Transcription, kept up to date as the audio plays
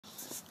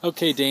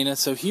Okay, Dana,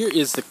 so here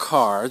is the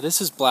car.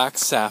 This is black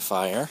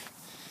sapphire.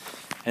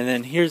 And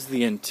then here's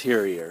the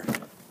interior.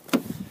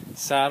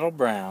 Saddle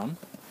brown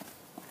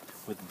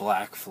with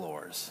black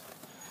floors.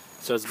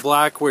 So it's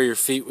black where your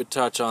feet would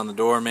touch on the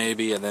door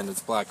maybe, and then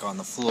it's black on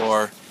the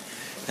floor.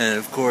 And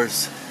of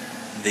course,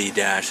 the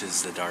dash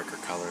is the darker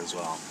color as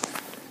well.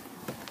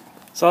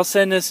 So I'll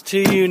send this to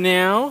you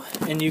now,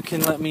 and you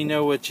can let me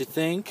know what you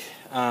think.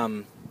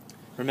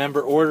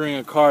 Remember, ordering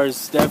a car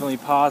is definitely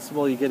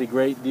possible. You get a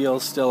great deal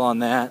still on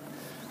that.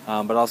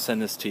 But I'll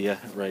send this to you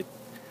right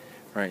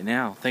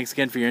now. Thanks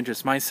again for your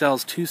interest. My cell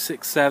is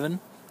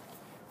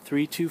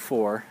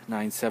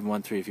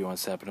 267-324-9713 if you want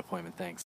to set up an appointment. Thanks.